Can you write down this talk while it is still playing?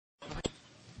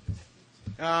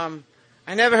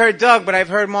I never heard Doug, but I've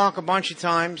heard Mark a bunch of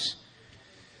times.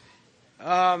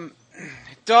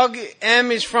 Doug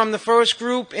M. is from the first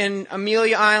group in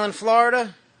Amelia Island,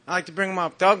 Florida. I'd like to bring him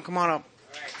up. Doug, come on up.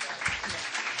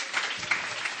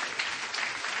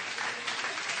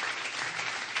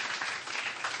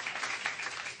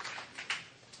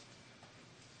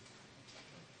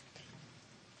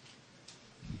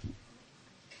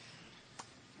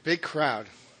 Big crowd.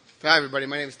 Hi, everybody.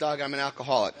 My name is Doug. I'm an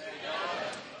alcoholic.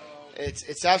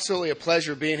 It's absolutely a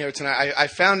pleasure being here tonight. I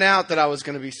found out that I was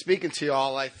going to be speaking to you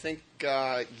all, I think,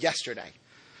 yesterday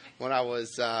when I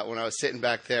was sitting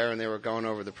back there and they were going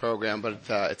over the program, but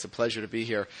it's a pleasure to be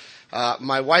here.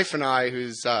 My wife and I,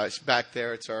 who's back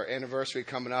there, it's our anniversary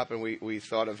coming up, and we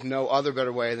thought of no other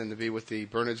better way than to be with the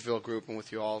Bernardsville group and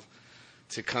with you all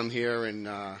to come here and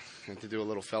to do a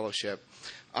little fellowship.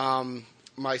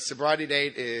 My sobriety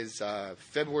date is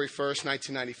February 1st,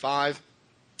 1995.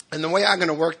 And the way I'm going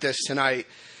to work this tonight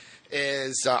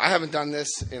is I haven't done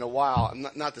this in a while.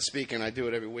 Not the speaking, I do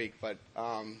it every week. But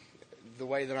the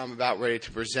way that I'm about ready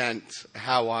to present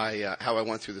how I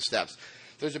went through the steps.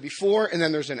 There's a before and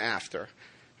then there's an after.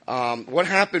 What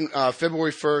happened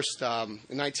February 1st,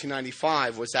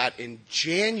 1995 was that in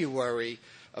January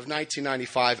of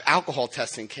 1995, alcohol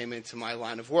testing came into my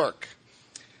line of work.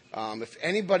 If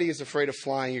anybody is afraid of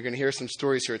flying, you're going to hear some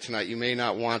stories here tonight. You may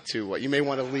not want to. You may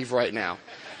want to leave right now.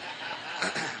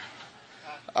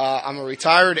 I'm a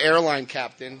retired airline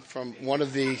captain from one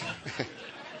of the...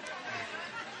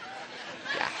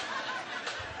 Yeah.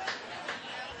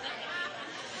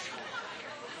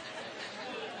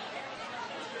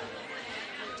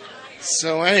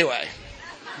 So anyway,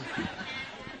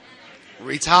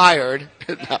 retired.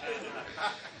 No.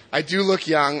 I do look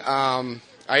young. I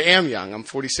am young. I'm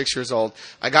 46 years old.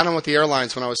 I got on with the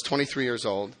airlines when I was 23 years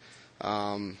old,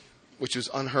 which was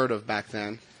unheard of back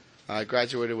then. I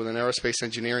graduated with an aerospace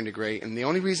engineering degree, and the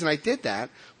only reason I did that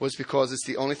was because it's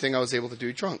the only thing I was able to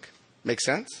do drunk. Make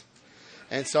sense?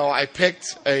 And so I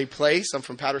picked a place. I'm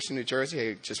from Paterson, New Jersey.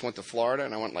 I just went to Florida,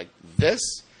 and I went like this.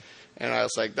 And I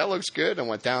was like, that looks good. I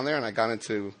went down there, and I got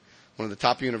into one of the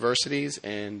top universities,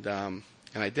 and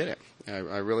I did it.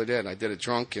 I really did. I did it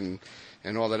drunk and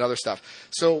all that other stuff.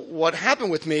 So what happened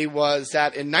with me was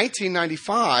that in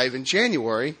 1995, in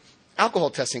January, alcohol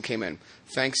testing came in,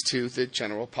 thanks to the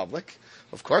general public,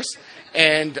 of course.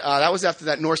 And that was after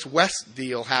that Northwest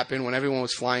deal happened when everyone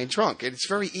was flying drunk. It's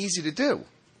very easy to do,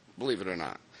 believe it or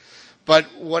not. But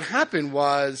what happened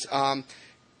was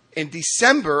in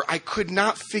December, I could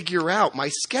not figure out my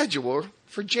schedule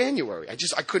for January. I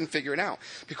couldn't figure it out.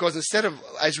 Because instead of,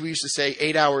 as we used to say,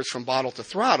 8 hours from bottle to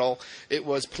throttle, it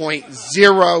was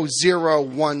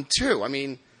 .0012. I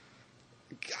mean,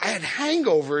 I had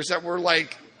hangovers that were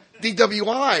like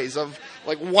DWIs of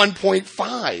like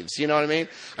 1.5s, you know what I mean?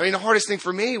 I mean, the hardest thing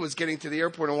for me was getting to the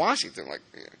airport in Washington.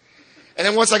 And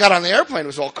then once I got on the airplane, it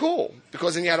was all cool.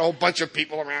 Because then you had a whole bunch of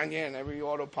people around you and every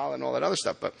autopilot and all that other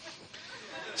stuff. But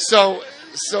So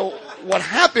what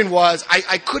happened was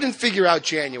I couldn't figure out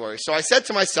January. So I said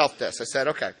to myself this. I said,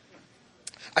 okay,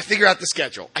 I figure out the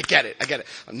schedule. I get it.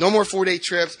 No more 4-day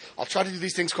trips. I'll try to do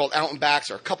these things called out and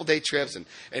backs or a couple-day trips, and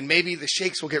maybe the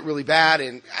shakes will get really bad.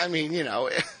 And, I mean, you know,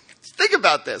 think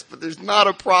about this, but there's not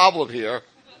a problem here.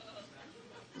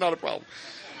 Not a problem.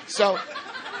 So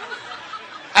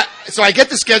I get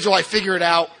the schedule. I figure it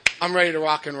out. I'm ready to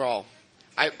rock and roll.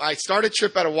 I start a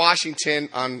trip out of Washington,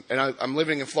 and I'm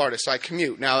living in Florida, so I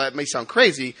commute. Now, that may sound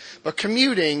crazy, but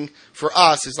commuting for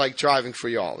us is like driving for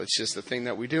y'all. It's just a thing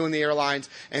that we do in the airlines.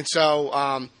 And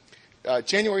so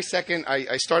January 2nd,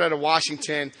 I start out of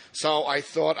Washington, so I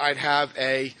thought I'd have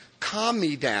a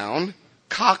calm-me-down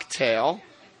cocktail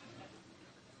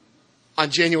on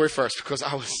January 1st because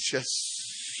I was just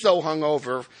so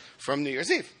hungover from New Year's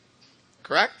Eve.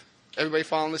 Correct? Everybody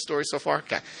following the story so far?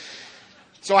 Okay.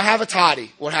 So I have a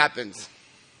toddy. What happens?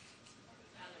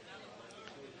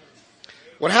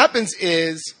 What happens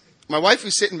is my wife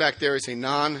who's sitting back there is a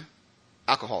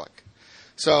non-alcoholic.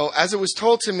 So as it was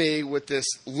told to me with this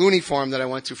loony farm that I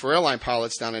went to for airline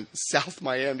pilots down in South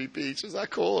Miami Beach, is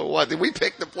that cool or what? Did we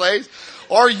pick the place?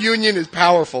 Our union is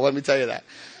powerful, let me tell you that.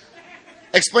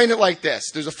 Explain it like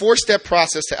this. There's a 4-step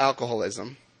process to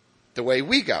alcoholism. The way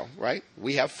we go, right?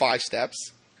 We have 5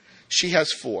 steps. She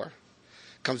has 4.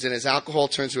 Comes in as alcohol,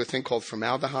 turns to a thing called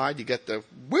formaldehyde. You get the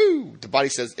woo. The body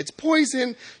says, it's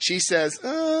poison. She says,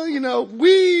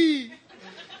 wee.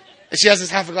 And she has this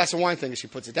half a glass of wine thing, and she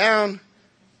puts it down,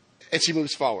 and she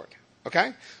moves forward.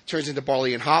 Okay? Turns into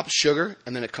barley and hops, sugar,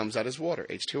 and then it comes out as water,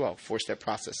 H2O. 4-step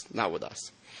process, not with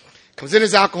us. Comes in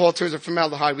as alcohol, turns to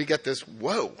formaldehyde. We get this,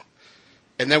 whoa.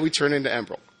 And then we turn into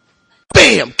Emerald.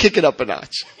 bam, kick it up a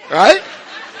notch, right?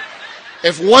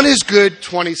 If 1 is good,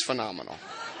 20 is phenomenal.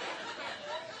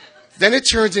 Then it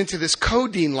turns into this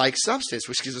codeine-like substance,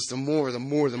 which gives us the more.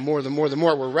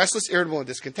 We're restless, irritable, and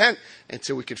discontent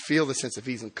until we could feel the sense of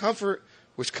ease and comfort,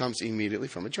 which comes immediately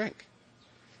from a drink.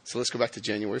 So let's go back to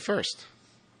January 1st.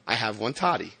 I have 1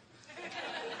 toddy.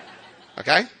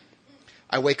 Okay?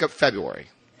 I wake up February.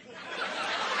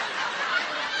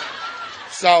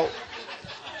 So,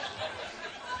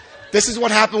 this is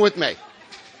what happened with me.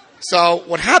 So,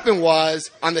 what happened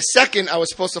was, on the 2nd, I was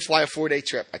supposed to fly a 4-day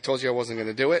trip. I told you I wasn't going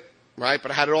to do it, right?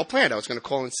 But I had it all planned. I was going to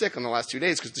call in sick on the last 2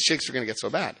 days because the shakes were going to get so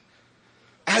bad.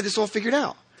 I had this all figured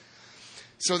out.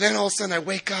 So then all of a sudden I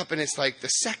wake up and it's like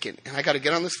the 2nd, and I got to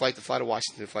get on this flight to fly to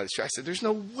Washington to fly this trip. I said, there's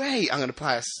no way I'm going to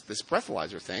pass this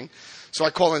breathalyzer thing. So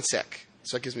I call in sick.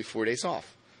 So it gives me 4 days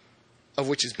off, of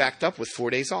which is backed up with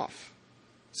 4 days off.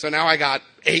 So now I got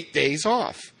 8 days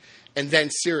off. And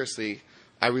then seriously,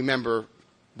 I remember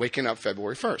waking up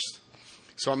February 1st.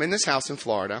 So I'm in this house in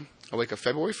Florida. I wake up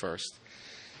February 1st,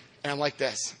 and I'm like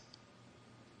this.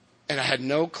 And I had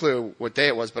no clue what day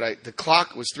it was, but the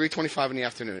clock was 3:25 in the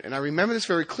afternoon. And I remember this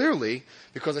very clearly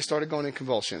because I started going in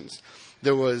convulsions.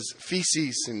 There was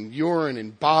feces and urine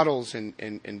and bottles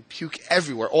and puke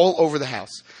everywhere, all over the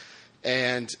house.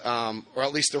 And, or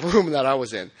at least the room that I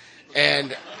was in.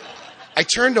 And I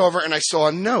turned over and I saw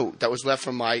a note that was left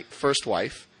from my first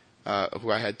wife,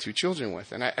 who I had 2 children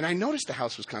with. And I noticed the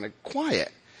house was kind of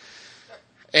quiet.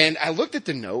 And I looked at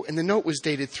the note, and the note was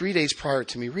dated 3 days prior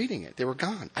to me reading it. They were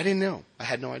gone. I didn't know. I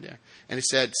had no idea. And it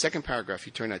said, second paragraph,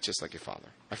 you turned out just like your father.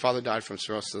 My father died from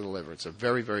cirrhosis of the liver. It's a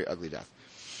very, very ugly death.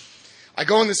 I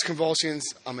go in these convulsions.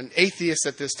 I'm an atheist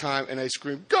at this time, and I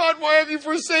scream, God, why have you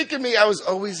forsaken me? I was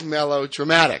always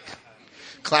melodramatic.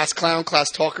 Class clown, class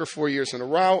talker, 4 years in a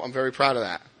row. I'm very proud of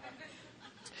that.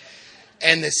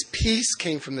 And this peace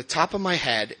came from the top of my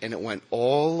head, and it went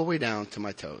all the way down to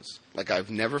my toes, like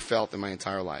I've never felt in my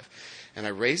entire life. And I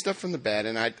raised up from the bed,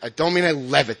 and I don't mean I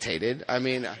levitated. I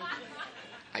mean,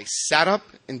 I sat up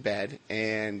in bed,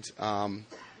 and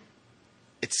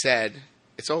it said,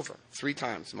 it's over, 3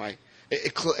 times.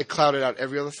 It clouded out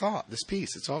every other thought. This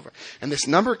peace, it's over. And this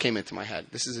number came into my head.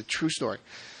 This is a true story.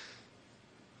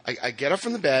 I get up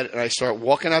from the bed, and I start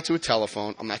walking out to a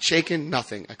telephone. I'm not shaking,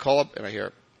 nothing. I call up, and I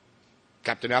hear,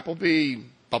 Captain Appleby,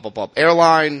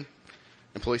 airline,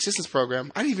 employee assistance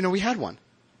program. I didn't even know we had one.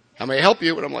 How may I help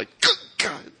you? And I'm like,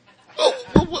 God,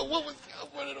 what was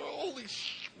that?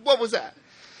 What was that?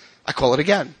 I call it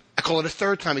again. I call it a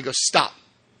 3rd time. He goes, stop.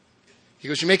 He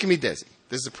goes, you're making me dizzy.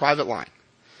 This is a private line.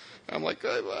 And I'm like,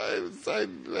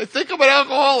 I think I'm an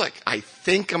alcoholic. I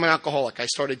think I'm an alcoholic. I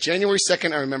started January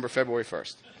 2nd. I remember February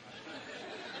 1st.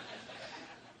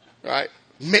 Right?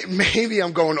 Maybe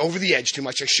I'm going over the edge too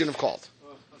much. I shouldn't have called.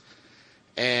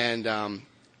 And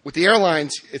with the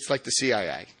airlines, it's like the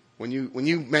CIA. When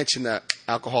you mention the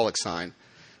alcoholic sign,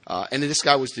 and this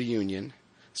guy was the union,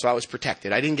 so I was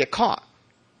protected. I didn't get caught.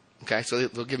 Okay, so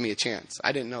they'll give me a chance.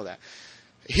 I didn't know that.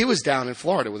 He was down in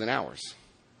Florida within hours.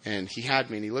 And he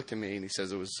had me, and he looked at me, and he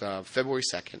says, it was February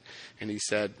 2nd. And he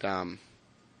said,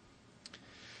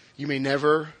 you may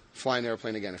never fly an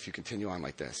airplane again if you continue on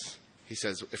like this. He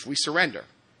says, if we surrender.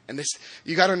 And this,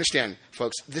 you got to understand,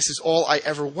 folks, this is all I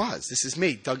ever was. This is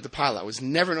me, Doug the pilot. I was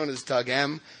never known as Doug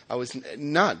M. I was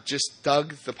not just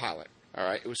Doug the pilot. All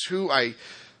right, it was who I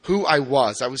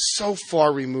was. I was so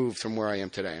far removed from where I am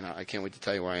today, and I can't wait to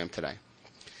tell you where I am today.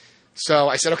 So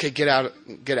I said, okay, get out.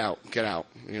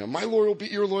 You know, my lawyer will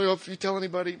beat your lawyer if you tell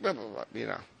anybody. Blah, blah, blah, you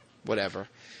know, whatever.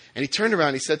 And he turned around.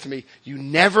 And he said to me, "You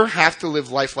never have to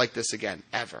live life like this again,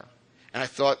 ever." And I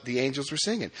thought the angels were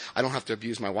singing. I don't have to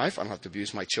abuse my wife. I don't have to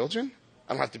abuse my children.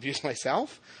 I don't have to abuse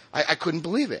myself. I couldn't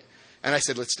believe it. And I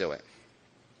said, let's do it.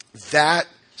 That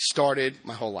started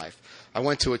my whole life. I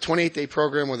went to a 28-day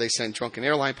program where they send drunken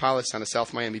airline pilots down to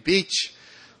South Miami Beach.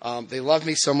 They loved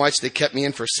me so much, they kept me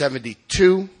in for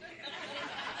 72.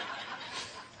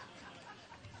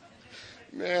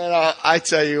 Man, I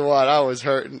tell you what, I was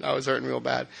hurting. I was hurting real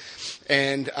bad.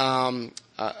 And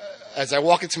as I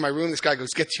walk into my room, this guy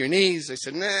goes, get to your knees. I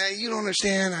said, nah, you don't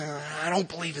understand. I don't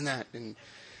believe in that. And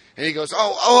he goes,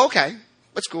 oh, okay.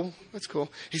 That's cool. That's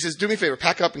cool. He says, do me a favor,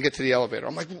 pack up and get to the elevator.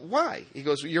 I'm like, why? He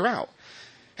goes, well, you're out.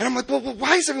 And I'm like, well,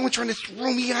 why is everyone trying to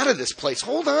throw me out of this place?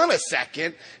 Hold on a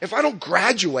second. If I don't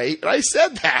graduate, and I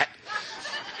said that,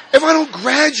 if I don't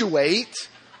graduate,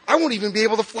 I won't even be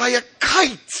able to fly a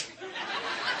kite.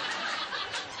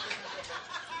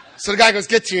 So the guy goes,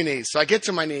 get to your knees. So I get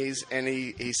to my knees, and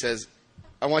he says,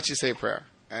 I want you to say a prayer.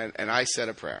 And I said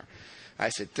a prayer. I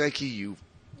said, thank you, you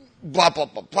blah, blah,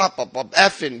 blah, blah, blah, blah,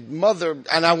 effing mother.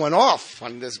 And I went off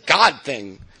on this God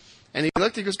thing. And he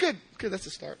looked, he goes, good, that's a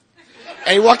start.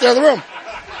 And he walked out of the room.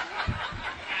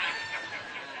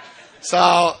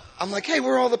 So I'm like, hey,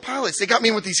 where are all the pilots? They got me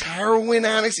in with these heroin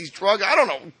addicts, these drug, I don't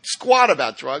know squat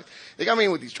about drugs. They got me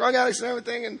in with these drug addicts and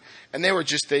everything. And they were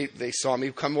just, they saw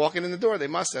me come walking in the door. They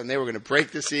must have. And they were going to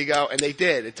break this ego. And they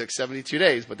did. It took 72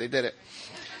 days, but they did it.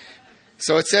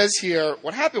 So it says here,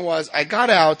 what happened was I got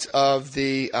out of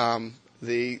the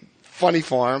funny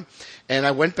farm and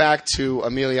I went back to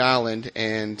Amelia Island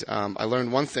and I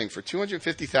learned one thing. For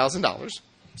 $250,000,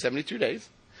 72 days,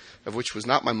 of which was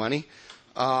not my money,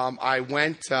 I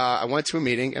went to a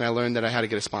meeting and I learned that I had to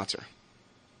get a sponsor.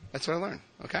 That's what I learned.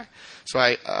 Okay, so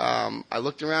I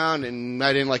looked around and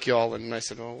I didn't like y'all, and I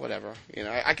said, "Oh, whatever. You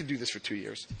know, I could do this for 2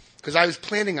 years because I was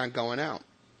planning on going out."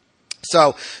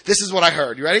 So this is what I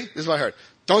heard. You ready? This is what I heard.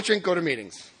 Don't drink, go to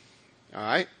meetings. All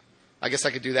right. I guess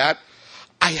I could do that.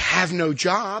 I have no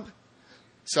job,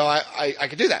 so I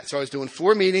could do that. So I was doing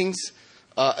 4 meetings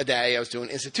a day. I was doing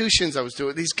institutions. I was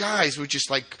doing, these guys were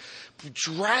just like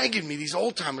dragging me, these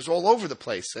old timers all over the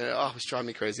place. It was driving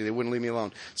me crazy. They wouldn't leave me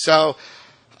alone. So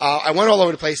I went all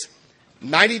over the place.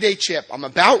 90-day trip. I'm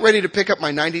about ready to pick up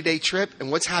my 90-day trip,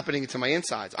 and what's happening to my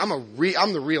insides? I'm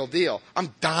the real deal.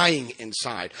 I'm dying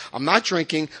inside. I'm not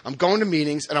drinking. I'm going to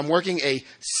meetings, and I'm working a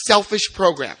selfish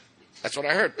program. That's what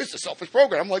I heard. It's a selfish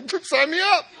program. I'm like, sign me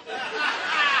up.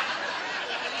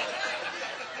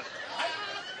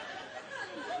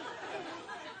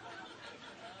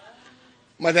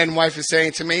 My then wife is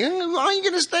saying to me, "Why are you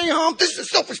going to stay home? This is a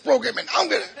selfish program, and I'm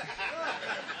going to..."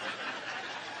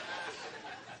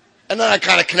 And then I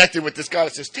kind of connected with this guy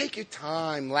that says, "Take your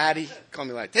time, laddie." Call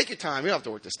me laddie. Take your time. You don't have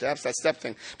to work the steps, that step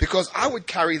thing. Because I would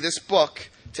carry this book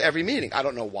to every meeting. I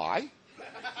don't know why.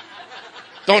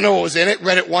 Don't know what was in it.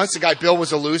 Read it once. The guy, Bill,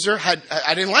 was a loser. I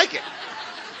didn't like it.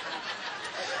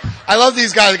 I love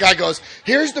these guys. The guy goes,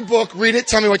 "Here's the book. Read it.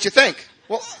 Tell me what you think."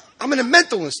 Well, I'm in a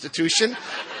mental institution.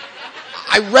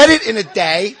 I read it in a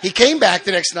day. He came back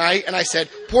the next night, and I said,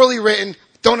 "Poorly written.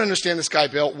 Don't understand this guy,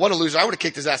 Bill. What a loser. I would have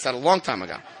kicked his ass out a long time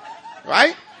ago."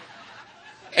 Right?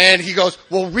 And he goes,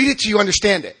 "Well, read it till you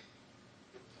understand it."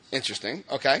 Interesting.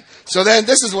 Okay. So then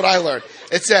this is what I learned.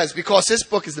 It says, because this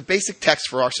book is the basic text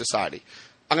for our society,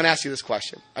 I'm going to ask you this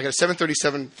question. I got a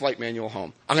 737 flight manual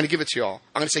home. I'm going to give it to y'all.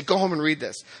 I'm going to say, go home and read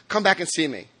this. Come back and see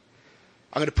me.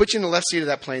 I'm going to put you in the left seat of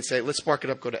that plane and say, let's spark it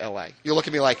up, go to LA. You'll look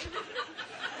at me like,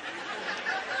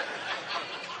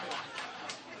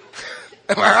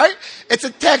 am I right? It's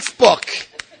a textbook.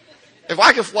 If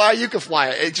I can fly, you can fly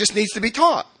it. It just needs to be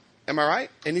taught. Am I right?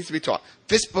 It needs to be taught.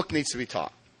 This book needs to be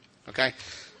taught. Okay?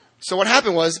 So what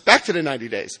happened was, back to the 90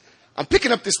 days. I'm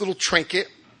picking up this little trinket,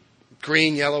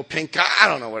 green, yellow, pink. I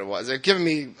don't know what it was. They're giving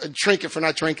me a trinket for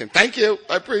not drinking. Thank you.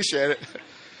 I appreciate it.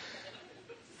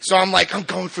 So I'm like, I'm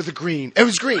going for the green. It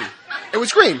was green. It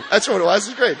was green. That's what it was.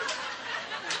 It was green.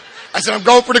 I said, I'm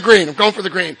going for the green. I'm going for the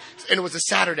green. And it was a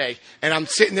Saturday. And I'm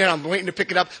sitting there. I'm waiting to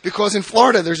pick it up. Because in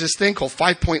Florida, there's this thing called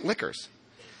 5 Point Liquors.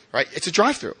 Right? It's a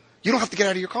drive-through. You don't have to get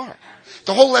out of your car.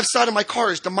 The whole left side of my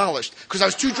car is demolished. Because I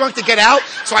was too drunk to get out.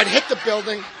 So I'd hit the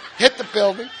building,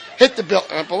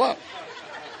 and pull up.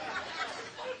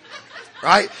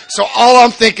 Right? So all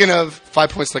I'm thinking of, 5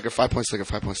 Points Liquor, 5 Points Liquor,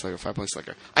 5 Points Liquor, 5 Points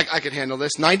Liquor. I could handle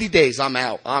this. 90 days, I'm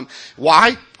out.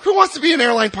 Why? Who wants to be an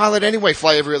airline pilot anyway?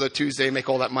 Fly every other Tuesday and make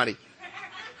all that money.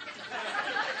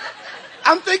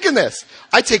 I'm thinking this.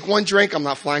 I take one drink, I'm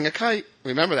not flying a kite.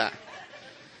 Remember that.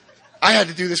 I had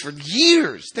to do this for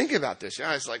years. Think about this.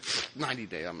 I was like, 90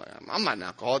 days. I'm not an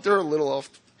alcoholic. They're a little off.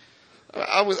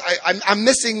 I'm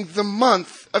missing the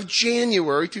month of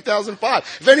January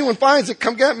 2005. If anyone finds it,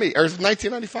 come get me. Or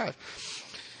 1995.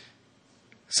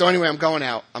 So anyway, I'm going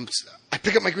out. I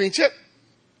pick up my green chip,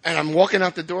 and I'm walking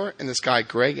out the door, and this guy,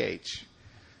 Greg H.,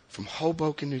 from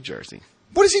Hoboken, New Jersey.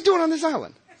 What is he doing on this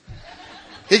island?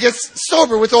 He gets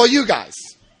sober with all you guys.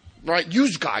 Right?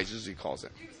 You guys, as he calls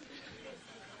it.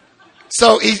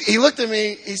 So he looked at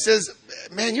me. He says,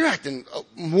 man, you're acting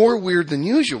more weird than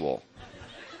usual.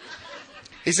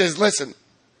 He says, listen,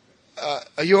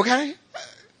 are you okay?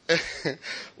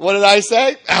 What did I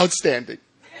say? Outstanding.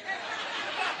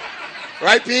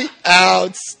 Right, Pete?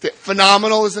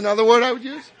 Phenomenal is another word I would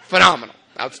use. Phenomenal.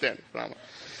 Outstanding. Phenomenal.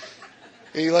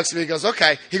 And he looks at me and goes,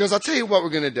 okay. He goes, I'll tell you what we're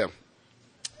going to do.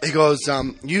 He goes,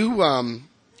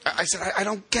 I said, I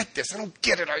don't get this. I don't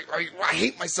get it. I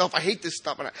hate myself. I hate this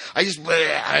stuff. And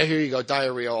here you go,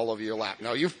 diarrhea all over your lap.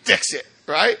 No, you fix it,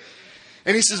 right?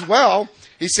 And he says, well,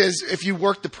 if you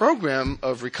work the program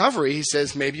of recovery, he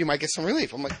says, maybe you might get some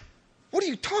relief. I'm like, what are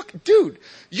you talking? Dude,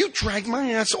 you dragged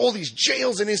my ass to all these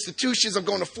jails and institutions. I'm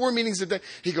going to 4 meetings a day.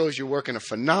 He goes, you're working a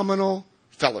phenomenal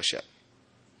fellowship.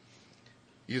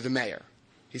 You're the mayor.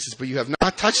 He says, but you have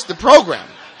not touched the program.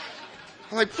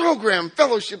 I'm like, program,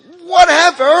 fellowship,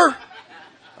 whatever. All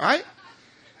right?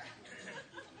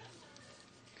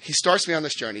 He starts me on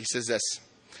this journey. He says this: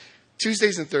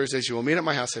 Tuesdays and Thursdays, you will meet at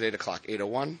my house at 8 o'clock.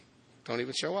 8:01, don't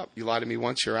even show up. You lie to me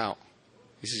once, you're out.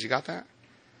 He says, you got that?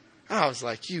 And I was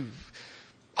like,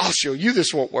 I'll show you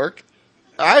this won't work.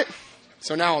 All right?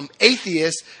 So now I'm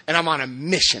atheist, and I'm on a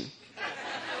mission.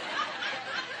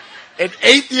 An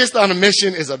atheist on a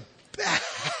mission is a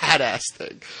badass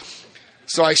thing.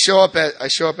 So I show up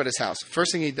at his house.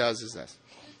 First thing he does is this.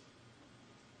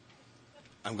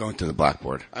 I'm going to the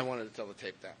blackboard. I wanted to tell the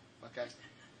tape that. Okay?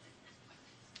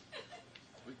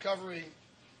 Recovery,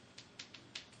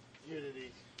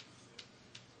 unity,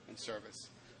 and service.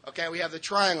 Okay, we have the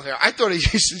triangle here. I thought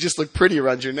it used to just look pretty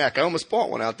around your neck. I almost bought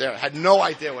one out there. I had no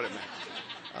idea what it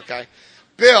meant. Okay?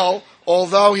 Bill,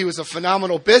 although he was a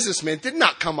phenomenal businessman, did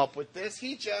not come up with this.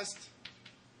 He just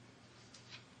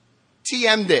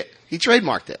TM'd it. He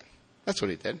trademarked it. That's what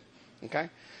he did. Okay?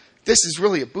 This is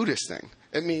really a Buddhist thing.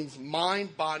 It means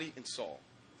mind, body, and soul.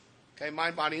 Okay?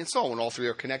 Mind, body, and soul. When all three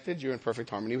are connected, you're in perfect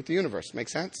harmony with the universe. Make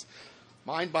sense?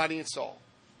 Mind, body, and soul.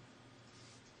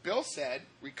 Bill said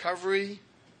recovery,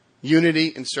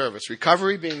 unity, and service.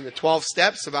 Recovery being the 12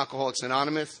 steps of Alcoholics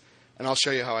Anonymous, and I'll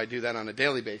show you how I do that on a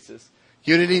daily basis.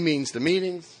 Unity means the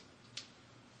meetings.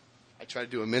 I try to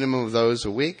do a minimum of those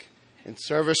a week. And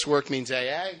service work means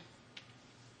AA.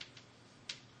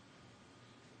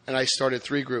 And I started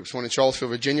 3 groups. One in Charlottesville,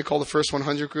 Virginia called the First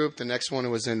 100 Group. The next one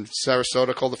was in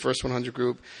Sarasota called the First 100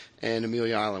 Group. And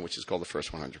Amelia Island, which is called the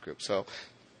First 100 Group. So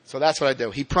that's what I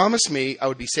do. He promised me I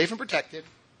would be safe and protected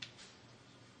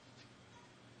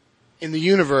in the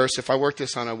universe if I worked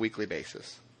this on a weekly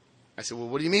basis. I said, well,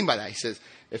 what do you mean by that? He says,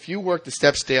 if you work the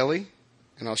steps daily,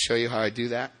 and I'll show you how I do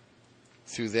that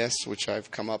through this, which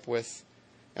I've come up with,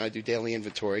 and I do daily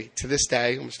inventory. To this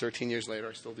day, almost 13 years later,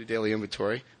 I still do daily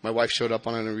inventory. My wife showed up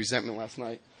on a resentment last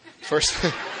night.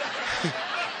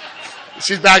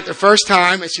 She's back the first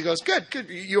time, and she goes, good,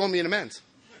 you owe me an amends.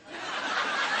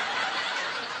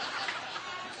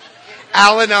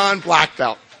 Al-Anon black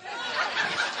belt.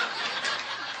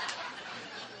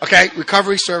 Okay,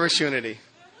 recovery, service, unity.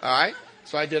 All right?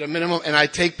 So I did a minimum, and I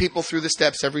take people through the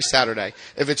steps every Saturday.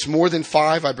 If it's more than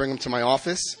 5, I bring them to my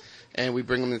office, and we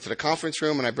bring them into the conference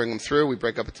room, and I bring them through. We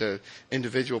break up into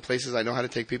individual places. I know how to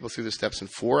take people through the steps in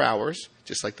 4 hours,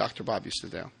 just like Dr. Bob used to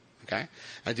do. Okay?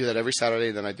 I do that every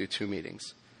Saturday, then I do 2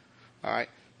 meetings. All right?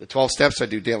 The 12 steps, I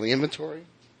do daily inventory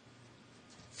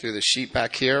through the sheet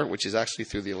back here, which is actually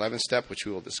through the 11th step, which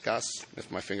we will discuss.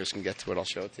 If my fingers can get to it, I'll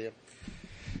show it to you.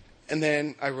 And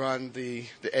then I run the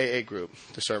AA group,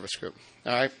 the service group.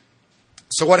 All right?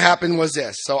 So what happened was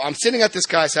this. So I'm sitting at this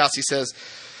guy's house. He says,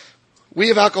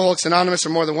 we of Alcoholics Anonymous are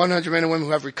more than 100 men and women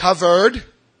who have recovered,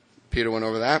 Peter went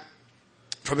over that,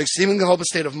 from exceeding the hopeless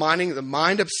state of minding, the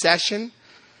mind obsession,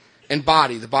 and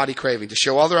body, the body craving, to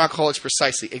show other alcoholics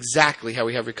precisely, exactly how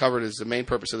we have recovered is the main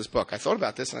purpose of this book. I thought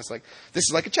about this, and I was like, this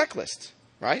is like a checklist,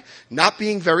 right? Not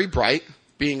being very bright,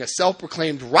 being a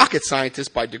self-proclaimed rocket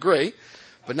scientist by degree,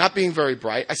 but not being very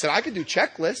bright. I said, I could do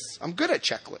checklists. I'm good at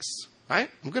checklists, right?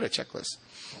 I'm good at checklists.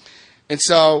 And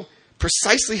so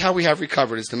precisely how we have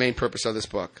recovered is the main purpose of this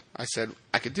book. I said,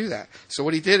 I could do that. So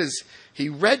what he did is he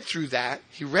read through that.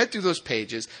 He read through those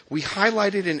pages. We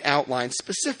highlighted and outlined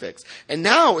specifics. And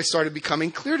now it started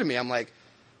becoming clear to me. I'm like,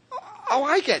 oh,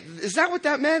 I get it. Is that what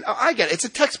that meant? Oh, I get it. It's a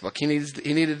textbook. He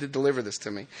needed to deliver this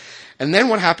to me. And then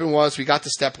what happened was we got to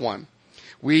step 1.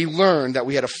 We learned that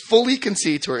we had to fully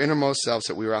concede to our innermost selves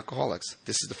that we were alcoholics.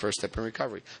 This is the first step in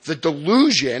recovery. The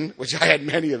delusion, which I had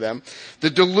many of them,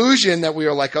 the delusion that we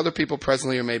are like other people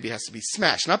presently or maybe has to be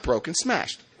smashed. Not broken,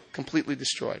 smashed. Completely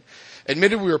destroyed.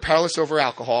 Admitted we were powerless over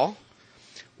alcohol.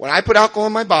 When I put alcohol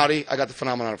in my body, I got the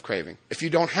phenomenon of craving. If you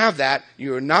don't have that,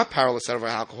 you are not powerless over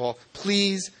alcohol.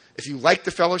 Please, if you like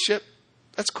the fellowship,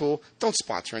 that's cool. Don't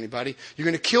sponsor anybody. You're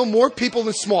going to kill more people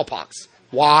than smallpox.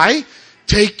 Why?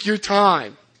 Take your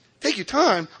time. Take your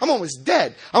time? I'm almost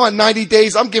dead. I'm on 90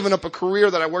 days. I'm giving up a career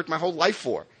that I worked my whole life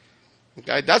for.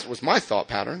 Okay? That was my thought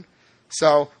pattern.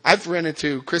 So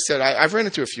Chris said, I've ran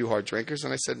into a few hard drinkers,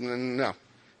 and I said, no,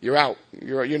 you're out.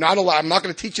 You're not allowed. I'm not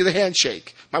going to teach you the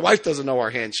handshake. My wife doesn't know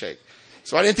our handshake.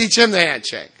 So I didn't teach him the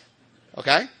handshake.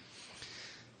 Okay?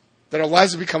 That our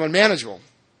lives would become unmanageable.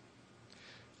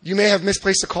 You may have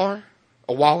misplaced a car,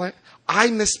 a wallet.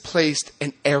 I misplaced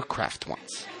an aircraft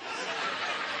once.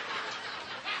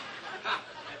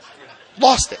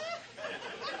 Lost it.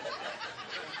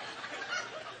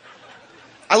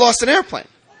 I lost an airplane.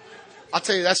 I'll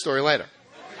tell you that story later.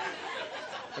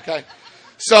 Okay?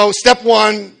 So, step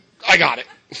 1, I got it.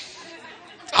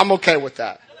 I'm okay with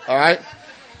that. All right?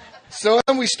 So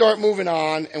then we start moving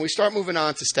on, and we start moving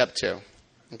on to step 2.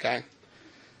 Okay?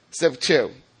 Step 2,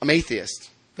 I'm atheist.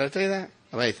 Did I tell you that?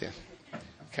 I'm atheist.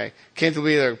 Okay? Came to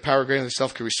believe that a power greater than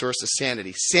self could restore us to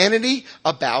sanity. Sanity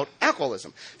about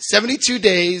alcoholism. 72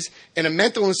 days in a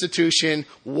mental institution,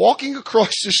 walking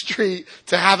across the street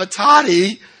to have a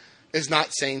toddy is not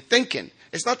sane thinking.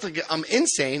 It's not that I'm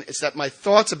insane, it's that my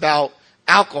thoughts about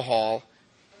alcohol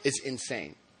is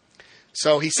insane.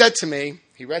 So he said to me,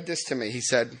 he read this to me, he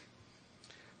said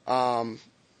it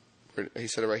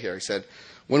right here. He said,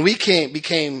 when we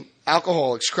became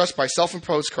alcoholics crushed by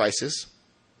self-imposed crisis,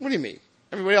 what do you mean?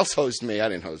 Everybody else hosed me. I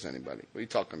didn't hose anybody. What are you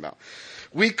talking about?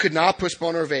 We could not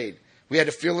postpone or evade. We had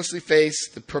to fearlessly face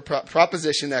the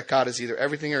proposition that God is either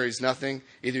everything or he's nothing.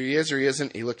 Either he is or he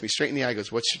isn't. He looked me straight in the eye and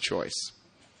goes, what's your choice?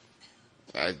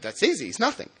 That's easy. He's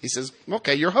nothing. He says,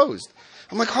 okay, you're hosed.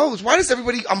 I'm like, hosed? Why does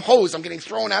everybody, I'm hosed. I'm getting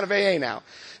thrown out of AA now.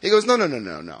 He goes,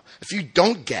 no. If you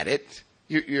don't get it,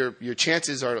 your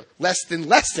chances are less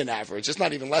than average. It's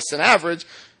not even less than average.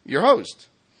 You're hosed.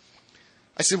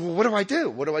 I said, well, what do I do?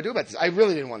 What do I do about this? I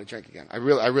really didn't want to drink again. I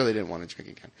really didn't want to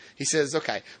drink again. He says,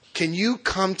 okay, can you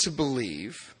come to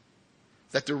believe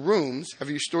that the rooms have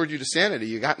restored you to sanity?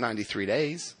 You got 93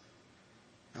 days.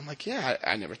 I'm like, yeah,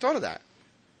 I never thought of that.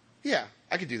 Yeah,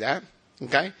 I could do that.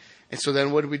 Okay? And so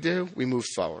then what do? We move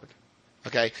forward.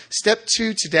 Okay? Step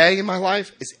 2 today in my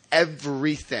life is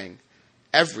everything.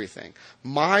 Everything.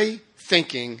 My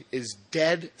thinking is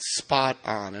dead spot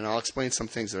on. And I'll explain some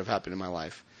things that have happened in my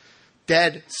life.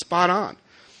 Dead spot on.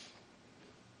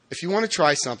 If you want to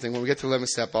try something, when we get to the 11th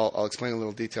step, I'll explain a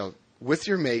little detail. With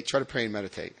your mate, try to pray and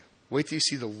meditate. Wait till you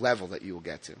see the level that you will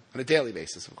get to. On a daily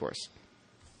basis, of course.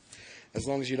 As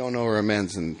long as you don't owe her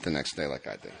amends the next day like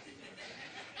I did.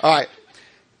 All right.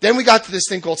 Then we got to this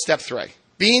thing called step 3.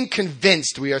 Being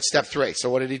convinced we are at step 3. So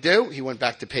what did he do? He went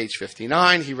back to page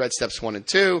 59. He read steps 1 and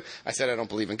 2. I said, I don't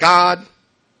believe in God.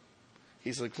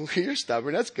 He's like, well, you're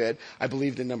stubborn. That's good. I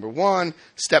believed in number 1.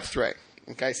 Step 3.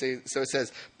 Okay, so it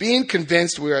says, being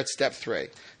convinced we are at step 3.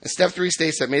 And step 3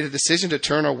 states that made a decision to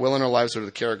turn our will and our lives over to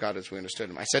the care of God as we understood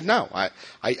him. I said, no,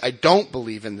 I don't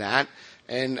believe in that.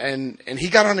 And he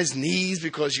got on his knees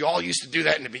because you all used to do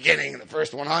that in the beginning, in the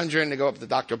first 100, and they go up to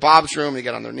Dr. Bob's room and they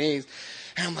get on their knees.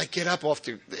 And I'm like, get up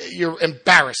you're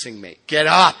embarrassing me. Get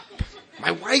up.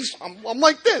 My wife's, I'm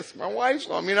like this. My wife's,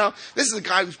 this is a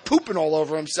guy who's pooping all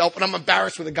over himself, and I'm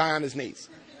embarrassed with a guy on his knees.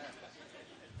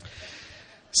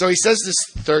 So he says this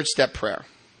 3rd step prayer.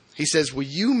 He says, will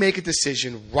you make a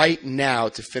decision right now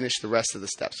to finish the rest of the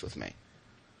steps with me?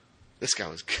 This guy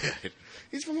was good.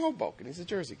 He's from Hoboken. He's a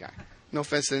Jersey guy. No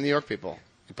offense to the New York people.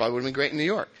 He probably would have been great in New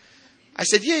York. I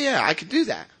said, yeah, I could do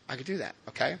that.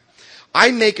 Okay?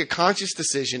 I make a conscious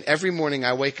decision every morning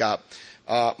I wake up.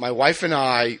 My wife and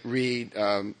I read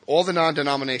all the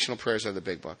non-denominational prayers of the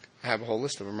Big Book. I have a whole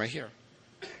list of them right here.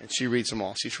 And she reads them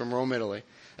all. She's from Rome, Italy.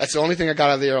 That's the only thing I got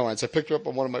out of the airlines. I picked her up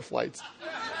on one of my flights.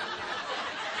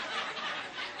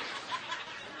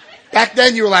 Back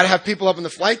then, you were allowed to have people up in the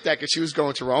flight deck, and she was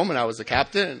going to Rome, and I was the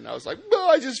captain, and I was like, oh,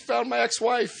 I just found my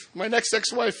next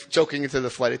ex-wife, joking into the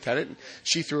flight attendant. And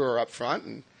she threw her up front,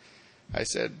 and I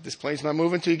said, this plane's not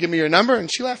moving until you give me your number,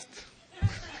 and she left.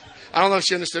 I don't know if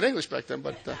she understood English back then,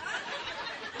 but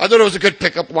I thought it was a good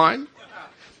pickup line.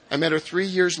 I met her 3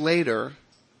 years later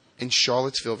in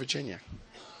Charlottesville, Virginia.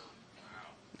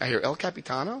 I hear El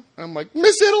Capitano, and I'm like,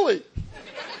 Miss Italy.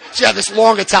 She had this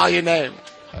long Italian name.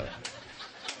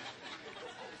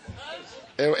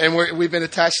 And we've been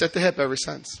attached at the hip ever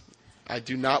since. I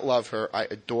do not love her. I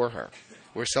adore her.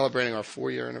 We're celebrating our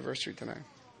 4-year anniversary tonight.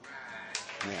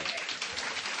 Yeah.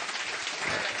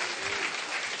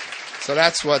 So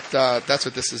that's what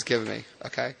this has given me.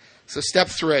 Okay. So step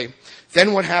 3.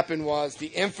 Then what happened was the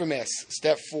infamous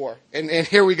step 4. And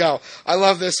here we go. I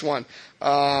love this one.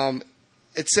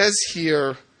 It says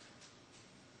here,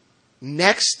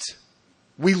 next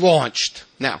we launched.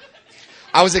 Now,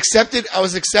 I was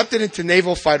accepted into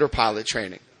naval fighter pilot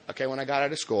training. Okay, when I got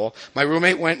out of school, my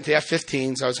roommate went into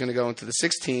F-15, so I was going to go into the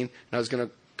 16, and I was going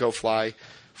to go fly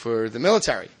for the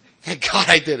military. Thank God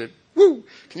I did it. Woo!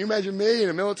 Can you imagine me in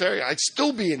the military? I'd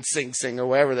still be in Sing Sing or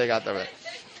wherever they got them.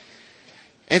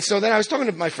 And so then I was talking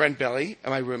to my friend Billy,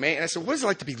 my roommate, and I said, what is it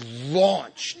like to be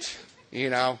launched?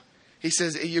 He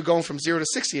says, you're going from 0 to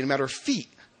 60 in a matter of feet.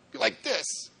 You're like this.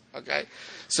 Okay?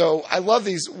 So I love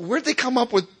these. Where'd they come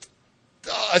up with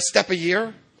a step a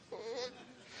year?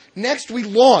 Next, we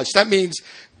launched. That means,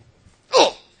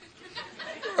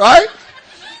 right?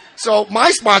 So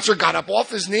my sponsor got up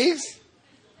off his knees.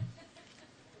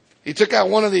 He took out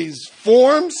one of these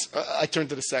forms. I turned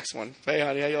to the sex one. Hey,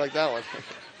 honey, how you like that one?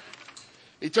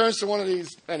 He turns to one of these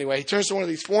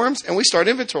forms, and we start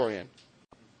inventorying.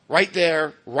 Right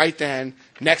there, right then,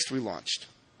 next we launched.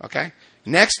 Okay?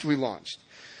 Next we launched.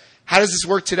 How does this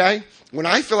work today? When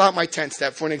I fill out my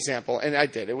 10-step, for an example, and I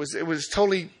did, it was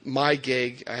totally my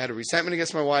gig. I had a resentment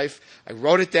against my wife. I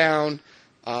wrote it down,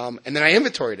 and then I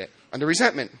inventoried it under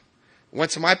resentment.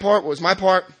 Went to my part. What was my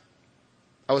part?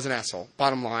 I was an asshole.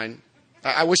 Bottom line.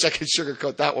 I wish I could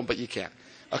sugarcoat that one, but you can't.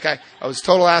 Okay? I was a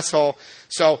total asshole.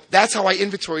 So that's how I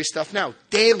inventory stuff now.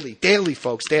 Daily,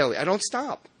 folks, daily. I don't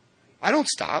stop. And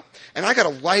I got a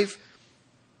life.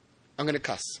 I'm going to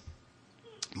cuss.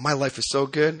 My life is so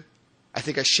good. I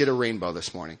think I shit a rainbow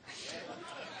this morning.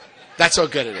 That's how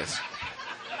good it is.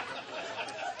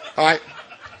 All right?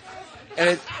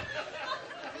 And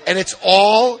it's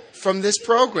all from this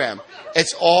program.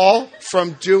 It's all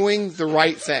from doing the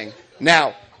right thing.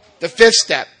 Now, the 5th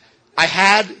step. I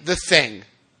had the thing.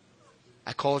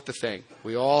 I call it the thing.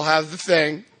 We all have the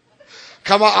thing.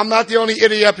 Come on, I'm not the only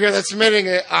idiot up here that's admitting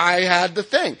it. I had the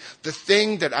thing. The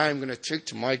thing that I'm going to take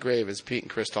to my grave, as Pete and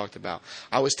Chris talked about.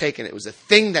 It was a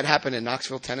thing that happened in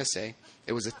Knoxville, Tennessee.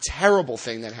 It was a terrible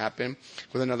thing that happened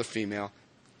with another female.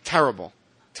 Terrible.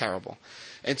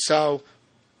 And so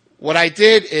what I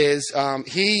did is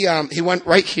he went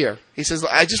right here. He says,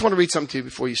 I just want to read something to you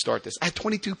before you start this. I had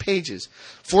 22 pages.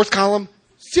 4th column,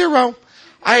 0.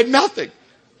 I had nothing.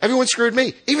 Everyone screwed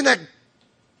me. Even that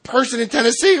person in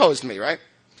Tennessee hosed me, right?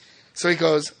 So he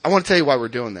goes, I want to tell you why we're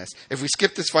doing this. If we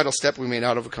skip this vital step, we may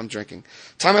not overcome drinking.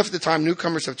 Time after time,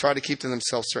 newcomers have tried to keep to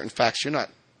themselves certain facts. You're not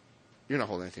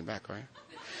holding anything back, right?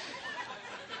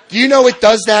 Do you know it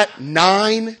does that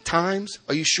 9 times?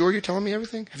 Are you sure you're telling me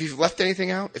everything? Have you left anything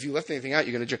out? If you left anything out,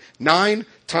 you're going to drink. 9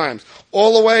 times.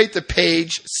 All the way to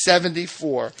page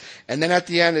 74. And then at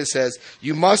the end it says,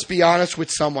 you must be honest with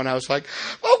someone. I was like,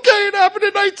 okay, it happened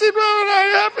in 19...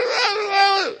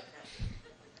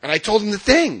 And I told him the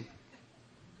thing.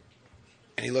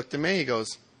 And he looked at me, he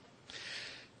goes,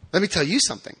 let me tell you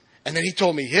something. And then he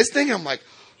told me his thing. I'm like,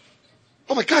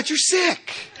 oh my God, you're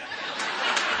sick.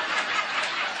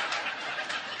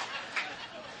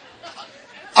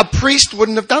 A priest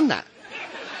wouldn't have done that.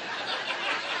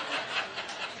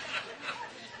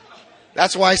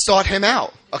 That's why I sought him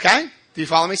out. Okay? Do you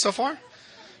follow me so far?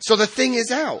 So the thing is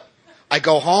out. I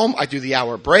go home. I do the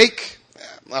hour break.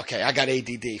 Okay, I got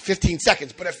ADD. 15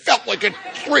 seconds, but it felt like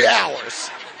 3 hours.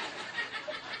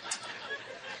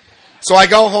 So I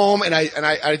go home and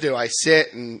I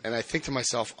sit and I think to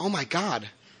myself, oh my God,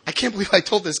 I can't believe I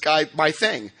told this guy my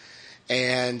thing.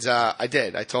 And I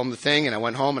did. I told him the thing, and I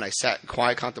went home, and I sat in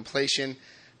quiet contemplation.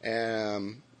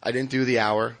 I didn't do the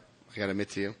hour, I got to admit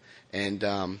to you. And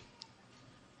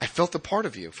I felt a part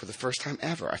of you for the first time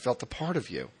ever. I felt a part of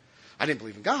you. I didn't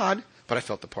believe in God, but I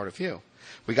felt a part of you.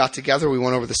 We got together. We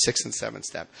went over the 6th and 7th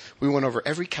step. We went over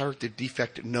every character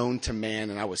defect known to man,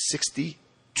 and I was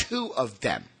 62 of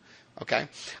them. Okay?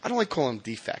 I don't like calling them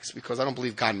defects because I don't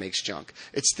believe God makes junk.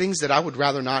 It's things that I would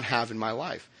rather not have in my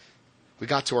life. We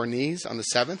got to our knees on the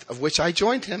 7th, of which I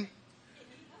joined him.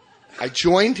 I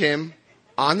joined him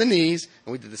on the knees,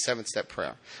 and we did the 7th-step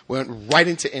prayer. We went right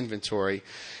into inventory.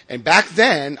 And back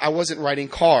then, I wasn't writing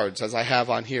cards, as I have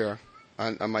on here,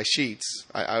 on my sheets.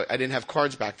 I didn't have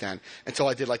cards back then until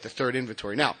I did like the 3rd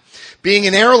inventory. Now, being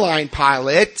an airline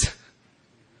pilot,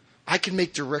 I can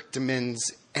make direct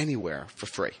demands anywhere for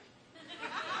free.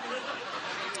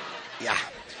 Yeah.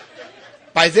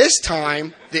 By this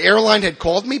time, the airline had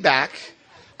called me back.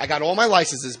 I got all my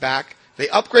licenses back. They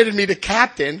upgraded me to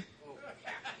captain.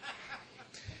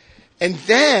 And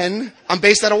then I'm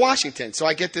based out of Washington. So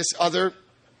I get this other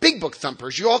big book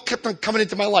thumpers. You all kept on coming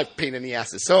into my life, pain in the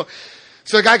asses. So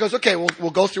the guy goes, okay,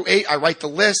 we'll go through 8. I write the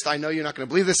list. I know you're not going to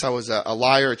believe this. I was a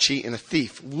liar, a cheat, and a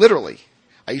thief. Literally.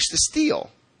 I used to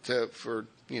steal for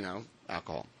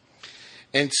alcohol.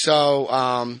 And so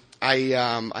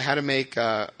I had to make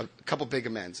a couple big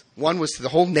amends. One was to the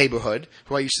whole neighborhood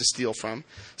who I used to steal from.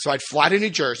 So I'd fly to New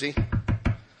Jersey.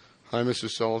 Hi, Mr.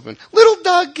 Sullivan. Little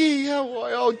Dougie.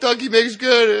 Oh, Dougie makes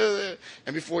good.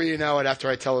 And before you know it, after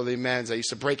I tell her the amends, I used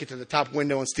to break into the top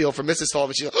window and steal from Mrs.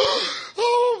 Sullivan. She's like,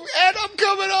 oh, and I'm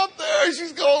coming up there.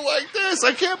 She's going like this.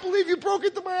 I can't believe you broke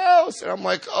into my house. And I'm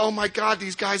like, oh, my God,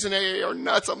 these guys in AA are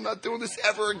nuts. I'm not doing this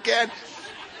ever again.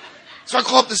 So I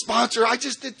call up the sponsor. I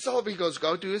just did Sullivan. He goes,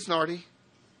 go do his Nardi.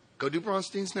 Go do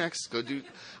Bronstein's next.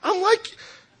 I'm like,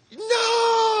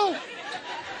 no.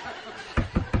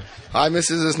 Hi,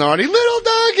 Mrs. Nardi. Little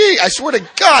Doggy. I swear to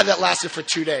God that lasted for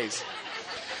 2 days.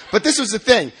 But this was the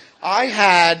thing.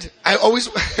 I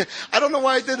don't know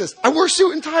why I did this. I wore a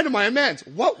suit and tie to my amends.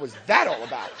 What was that all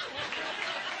about?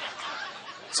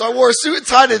 So I wore a suit and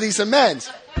tie to these amends.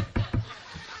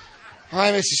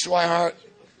 Hi, Mrs. Swihart.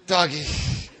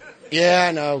 Dougie. Yeah,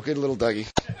 I know. Good little Dougie.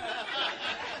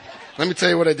 Let me tell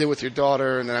you what I did with your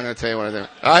daughter, and then I'm going to tell you what I did.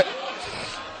 All right?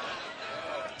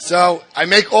 So I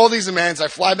make all these amends. I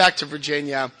fly back to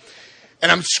Virginia,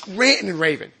 and I'm ranting and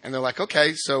raving. And they're like,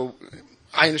 okay, so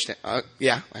I understand.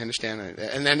 Yeah, I understand.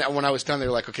 And then when I was done, they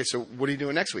were like, okay, so what are you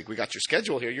doing next week? We got your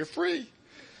schedule here. You're free.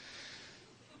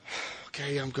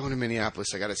 Okay, I'm going to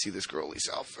Minneapolis. I got to see this girl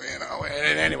herself, you know.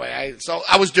 And anyway, so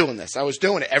I was doing this. I was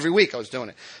doing it every week. I was doing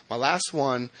it. My last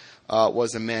one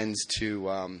was amends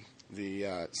to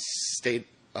the state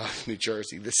of New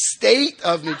Jersey. The state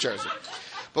of New Jersey.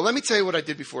 But let me tell you what I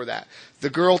did before that. The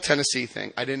girl Tennessee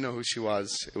thing. I didn't know who she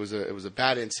was. It was a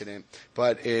bad incident.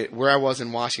 But where I was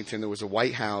in Washington, there was a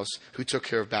White House who took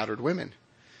care of battered women,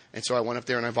 and so I went up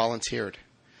there and I volunteered.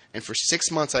 And for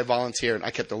 6 months, I volunteered.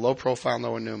 I kept a low profile.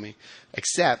 No one knew me.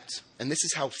 Except, and this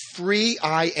is how free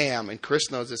I am, and Chris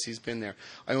knows this. He's been there.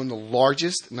 I own the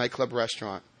largest nightclub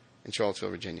restaurant in Charlottesville,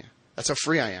 Virginia. That's how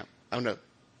free I am. I own a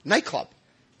nightclub.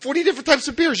 40 different types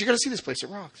of beers. You got to see this place. It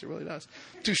rocks. It really does.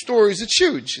 2 stories. It's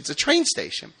huge. It's a train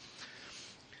station.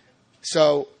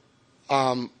 So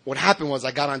what happened was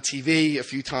I got on TV a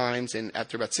few times, and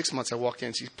after about 6 months, I walked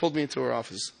in. She pulled me into her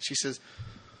office. She says,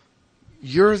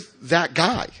 "You're that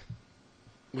guy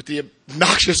with the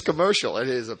obnoxious commercial." It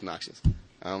is obnoxious.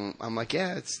 I'm like,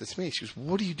 yeah, it's me. She goes,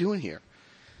 "What are you doing here?"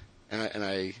 And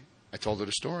I told her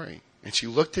the story. And she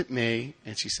looked at me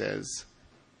and she says,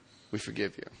 "We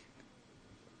forgive you.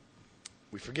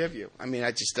 We forgive you." I mean,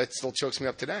 that still chokes me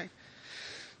up today.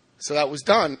 So that was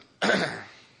done.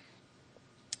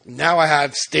 Now I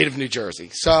have state of New Jersey.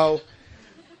 So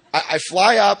I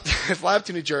fly up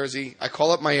to New Jersey. I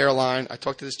call up my airline. I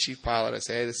talk to this chief pilot. I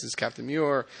say, "Hey, this is Captain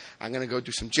Muir. I'm going to go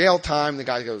do some jail time." The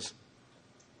guy goes,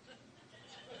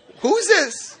 "Who's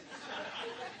this?"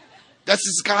 "That's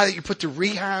this guy that you put to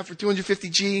rehab for 250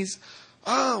 G's.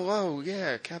 Oh,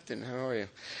 yeah, Captain, how are you?"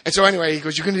 And so anyway, he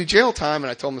goes, "You're going to do jail time."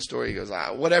 And I told him the story. He goes,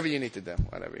 "Whatever you need to do,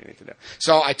 whatever you need to do."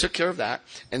 So I took care of that.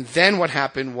 And then what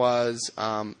happened was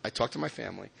I talked to my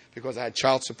family because I had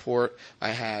child support.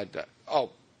 I had,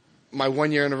 my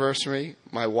 1 year anniversary,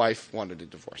 my wife wanted a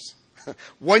divorce.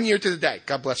 1 year to the day.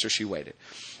 God bless her, she waited.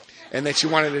 And then she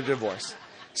wanted a divorce.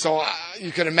 So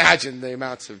you can imagine the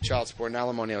amounts of child support and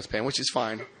alimony I was paying, which is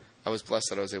fine. I was blessed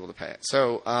that I was able to pay it.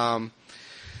 So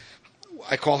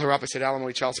I called her up. I said,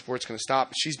 "Alimony, child support's going to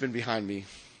stop." She's been behind me.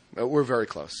 We're very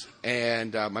close.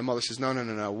 And my mother says,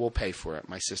 no, we'll pay for it,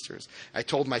 my sisters. I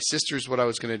told my sisters what I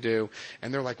was going to do,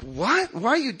 and they're like, "What?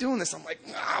 Why are you doing this?" I'm like,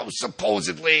 "Oh,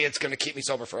 supposedly it's going to keep me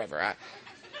sober forever.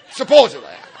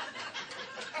 Supposedly.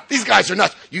 These guys are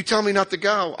nuts. You tell me not to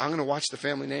go, I'm going to watch the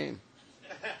family name."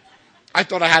 I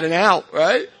thought I had an out,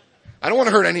 right? I don't want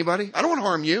to hurt anybody. I don't want to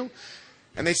harm you.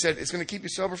 And they said, "It's going to keep you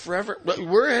sober forever."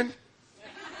 We're in.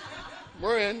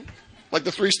 We're in. Like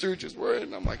the Three Stooges. We're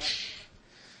in. I'm like, shh.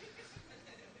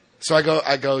 So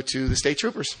I go to the state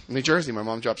troopers in New Jersey. My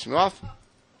mom drops me off.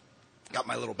 Got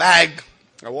my little bag.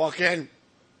 I walk in.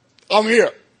 "I'm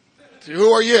here."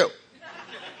 "Who are you?"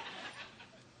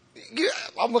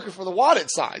 I'm looking for the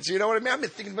wanted signs. You know what I mean? I've been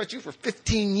thinking about you for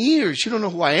 15 years. You don't know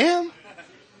who I am?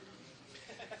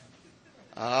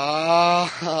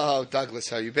 "Oh, Douglas,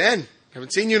 how you been?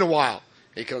 Haven't seen you in a while."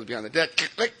 He comes behind the deck,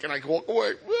 click, and I walk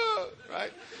away. Whoa,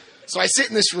 right? So I sit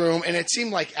in this room, and it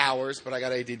seemed like hours, but I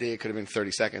got ADD. It could have been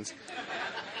 30 seconds.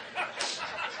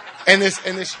 And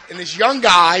this young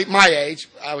guy, my age,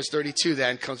 I was 32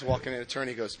 then, comes walking in, an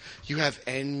attorney, goes, "You have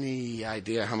any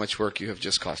idea how much work you have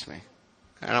just cost me?"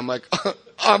 And I'm like,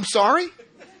 "I'm sorry?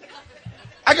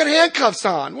 I got handcuffs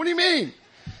on. What do you mean?"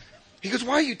 He goes,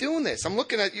 "Why are you doing this? I'm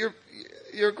looking at you're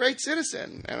a great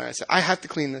citizen." And I said, "I have to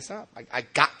clean this up. I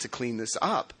got to clean this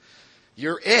up.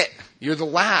 You're it. You're the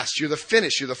last. You're the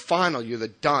finish. You're the final. You're the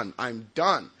done. I'm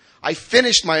done. I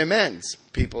finished my amends,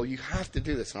 people. You have to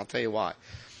do this." And I'll tell you why.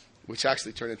 Which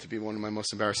actually turned out to be one of my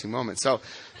most embarrassing moments. So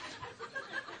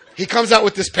he comes out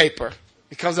with this paper.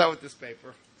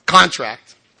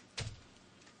 Contract.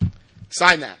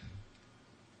 "Sign that."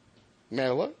 May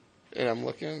I look? And I'm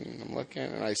looking,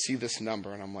 and I see this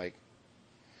number, and I'm like,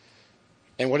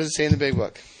 and what does it say in the big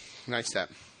book? Nice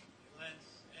step.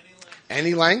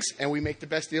 Any lengths, and we make the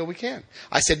best deal we can.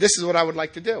 I said, "This is what I would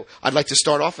like to do. I'd like to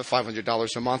start off at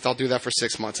 $500 a month. I'll do that for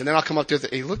 6 months. And then I'll come up there."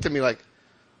 He looked at me like,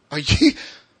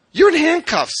 you're in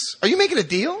handcuffs. Are you making a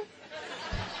deal?"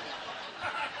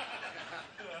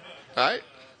 Right?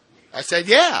 I said,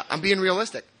 "Yeah, I'm being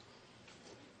realistic."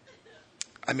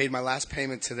 I made my last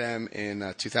payment to them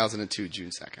in 2002,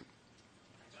 June 2nd.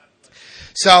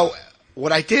 So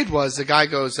what I did was the guy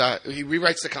goes, he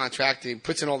rewrites the contract, he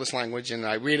puts in all this language, and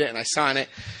I read it and I sign it,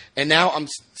 and now I'm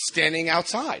standing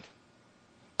outside.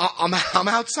 I'm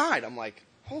outside. I'm like,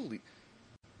 holy,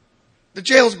 the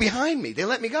jail's behind me. They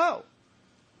let me go.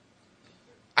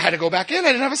 I had to go back in. I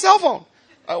didn't have a cell phone.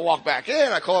 I walk back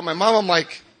in. I call up my mom. I'm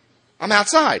like, I'm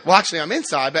outside. Well, actually, I'm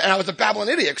inside, and I was a babbling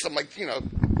idiot because I'm like,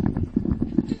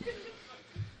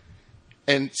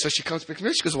 And so she comes back to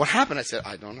me. She goes, what happened? I said,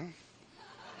 I don't know.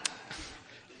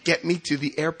 Get me to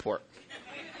the airport.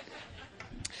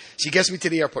 She gets me to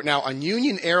the airport. Now, on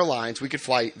Union Airlines, we could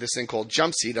fly this thing called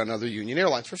Jump Seat on other Union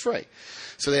Airlines for free.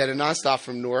 So they had a nonstop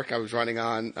from Newark. I was running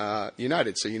on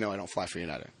United, so I don't fly for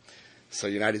United. So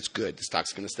United's good. The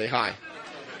stock's going to stay high.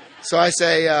 So I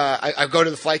say, I go to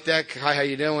the flight deck. Hi, how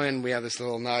you doing? We have this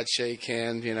little nod, shake,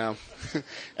 hand,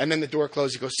 And then the door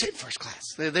closes. You go, sit in first class.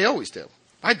 They always do.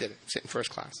 I did it. Sit in first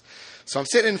class. So I'm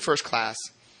sitting in first class,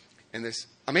 and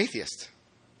I'm atheist.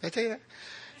 Did I tell you that?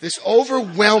 This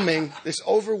overwhelming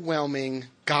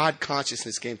God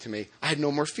consciousness came to me. I had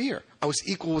no more fear. I was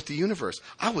equal with the universe.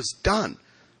 I was done.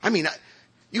 I mean,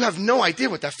 you have no idea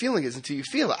what that feeling is until you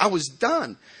feel it. I was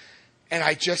done. And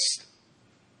I just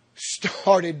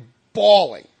started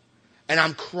bawling. And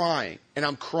I'm crying. And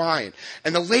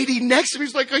the lady next to me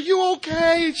is like, are you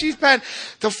okay? And she's bad.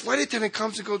 The flight attendant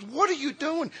comes and goes, what are you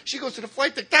doing? She goes to the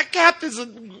flight deck. That captain's...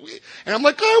 And I'm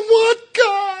like, I want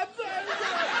God.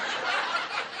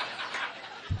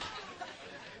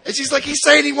 And she's like, he's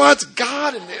saying he wants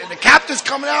God. And the captain's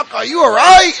coming out. Are you all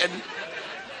right? And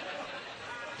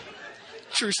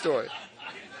true story.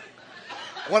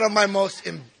 One of my most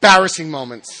embarrassing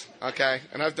moments. Okay?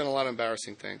 And I've done a lot of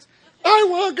embarrassing things. I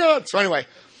want God. So anyway,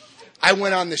 I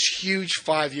went on this huge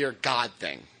 5-year God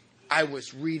thing. I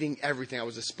was reading everything. I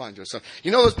was a sponge. So,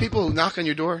 those people who knock on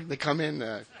your door? They come in,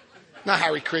 not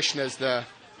Hare Krishnas, the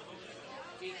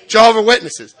Jehovah's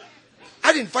Witnesses.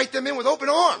 I'd invite them in with open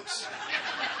arms.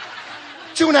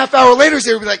 2.5 hours later,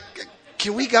 they would be like,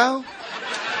 can we go?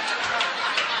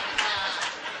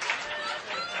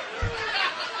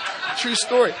 True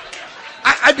story.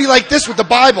 I'd be like this with the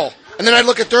Bible. And then I'd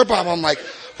look at their Bible. I'm like,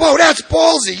 whoa, that's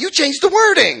ballsy. You changed the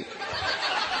wording.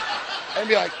 And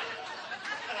be like,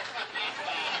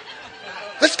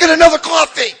 let's get another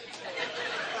coffee.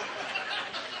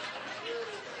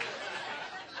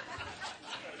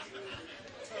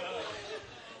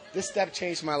 This step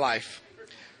changed my life.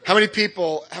 How many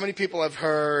people have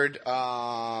heard,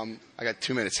 I got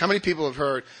 2 minutes. How many people have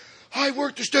heard, I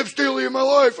worked the steps daily in my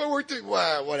life.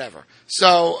 Whatever.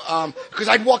 So, because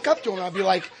I'd walk up to them and I'd be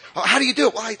like, how do you do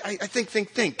it? Well, I think.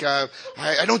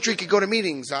 I don't drink and go to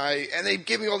meetings. And they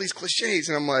give me all these cliches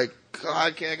and I'm like,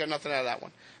 I got nothing out of that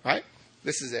one. Right?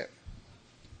 This is it.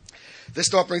 This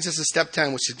thought brings us to step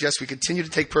 10, which suggests we continue to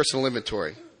take personal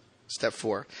inventory. Step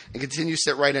 4. And continue to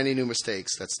set right any new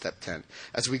mistakes. That's step 10.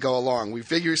 As we go along, we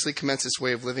vigorously commence this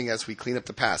way of living as we clean up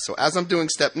the past. So as I'm doing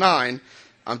step 9,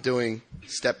 I'm doing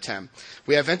step 10.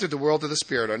 We have entered the world of the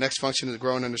Spirit. Our next function is to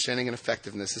grow in understanding and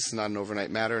effectiveness. This is not an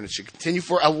overnight matter, and it should continue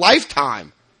for a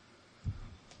lifetime.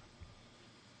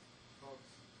 Folks,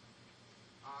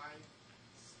 I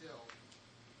still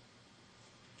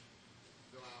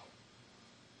fill out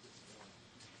this form.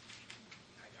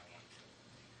 I got one.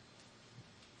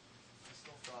 I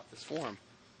still fill out this form.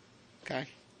 Okay?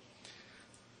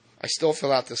 I still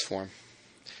fill out this form.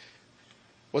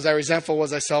 Was I resentful?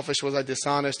 Was I selfish? Was I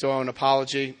dishonest? Do I owe an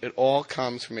apology? It all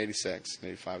comes from 86 and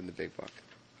 85 in the big book.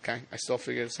 Okay? I still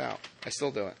figure this out. I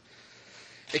still do it.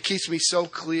 It keeps me so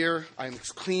clear. I'm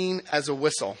clean as a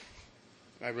whistle.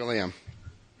 I really am.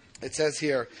 It says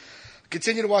here,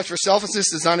 continue to watch for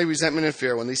selfishness, dishonesty, resentment, and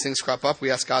fear. When these things crop up,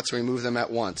 we ask God to remove them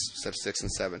at once. Step 6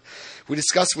 and 7. We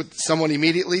discuss with someone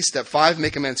immediately. Step 5,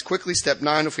 make amends quickly. Step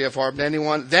 9, if we have harmed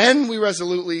anyone. Then we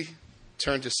resolutely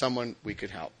turn to someone we could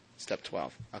help. Step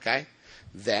 12, okay?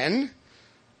 Then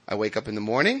I wake up in the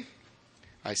morning.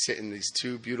 I sit in these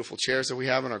 2 beautiful chairs that we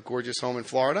have in our gorgeous home in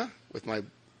Florida with my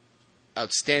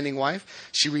outstanding wife.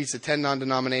 She reads the 10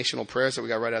 non-denominational prayers that we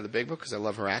got right out of the big book because I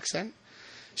love her accent.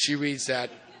 She reads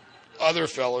that other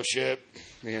fellowship,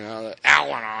 the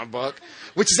Al-Anon book,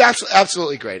 which is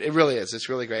absolutely great. It really is. It's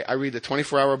really great. I read the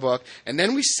 24-hour book, and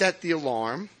then we set the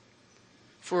alarm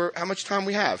for how much time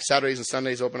we have. Saturdays and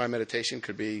Sundays, open eye meditation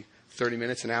could be 30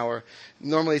 minutes, an hour.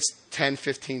 Normally it's 10,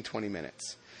 15, 20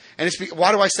 minutes. And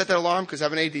why do I set that alarm? Because I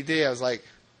have an ADD. I was like,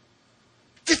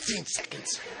 15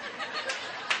 seconds.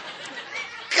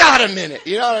 Got a minute.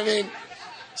 You know what I mean?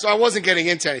 So I wasn't getting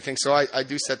into anything. So I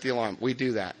do set the alarm. We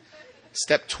do that.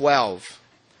 Step 12.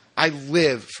 I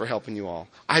live for helping you all.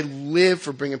 I live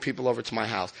for bringing people over to my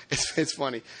house. It's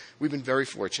funny. We've been very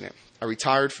fortunate. I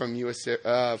retired from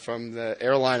from the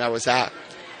airline I was at,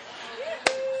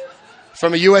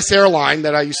 from a U.S. airline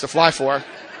that I used to fly for.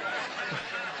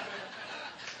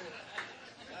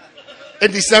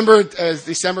 In December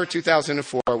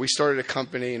 2004, we started a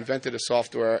company, invented a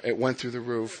software. It went through the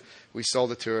roof. We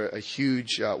sold it to a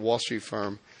huge Wall Street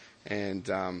firm, and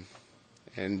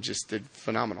just did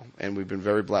phenomenal. And we've been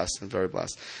very blessed and very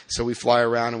blessed. So we fly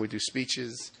around and we do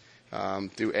speeches,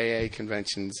 do AA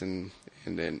conventions, and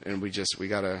we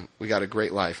got a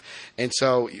great life. And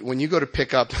so when you go to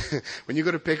pick up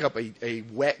a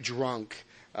wet drunk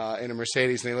in a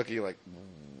Mercedes, and they look at you like,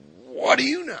 what do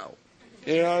you know?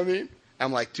 You know what I mean?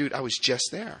 I'm like, dude, I was just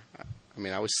there. I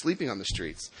mean, I was sleeping on the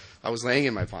streets. I was laying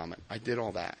in my vomit. I did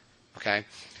all that. Okay?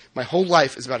 My whole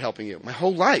life is about helping you. My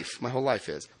whole life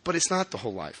is. But it's not the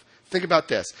whole life. Think about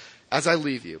this. As I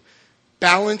leave you,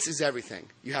 balance is everything.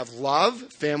 You have love,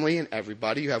 family, and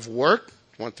everybody. You have work,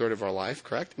 1/3 of our life,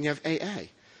 correct? And you have AA.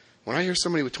 When I hear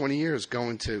somebody with 20 years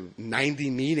going to 90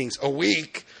 meetings a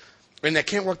week and they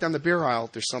can't walk down the beer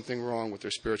aisle, there's something wrong with their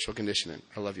spiritual conditioning.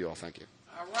 I love you all. Thank you.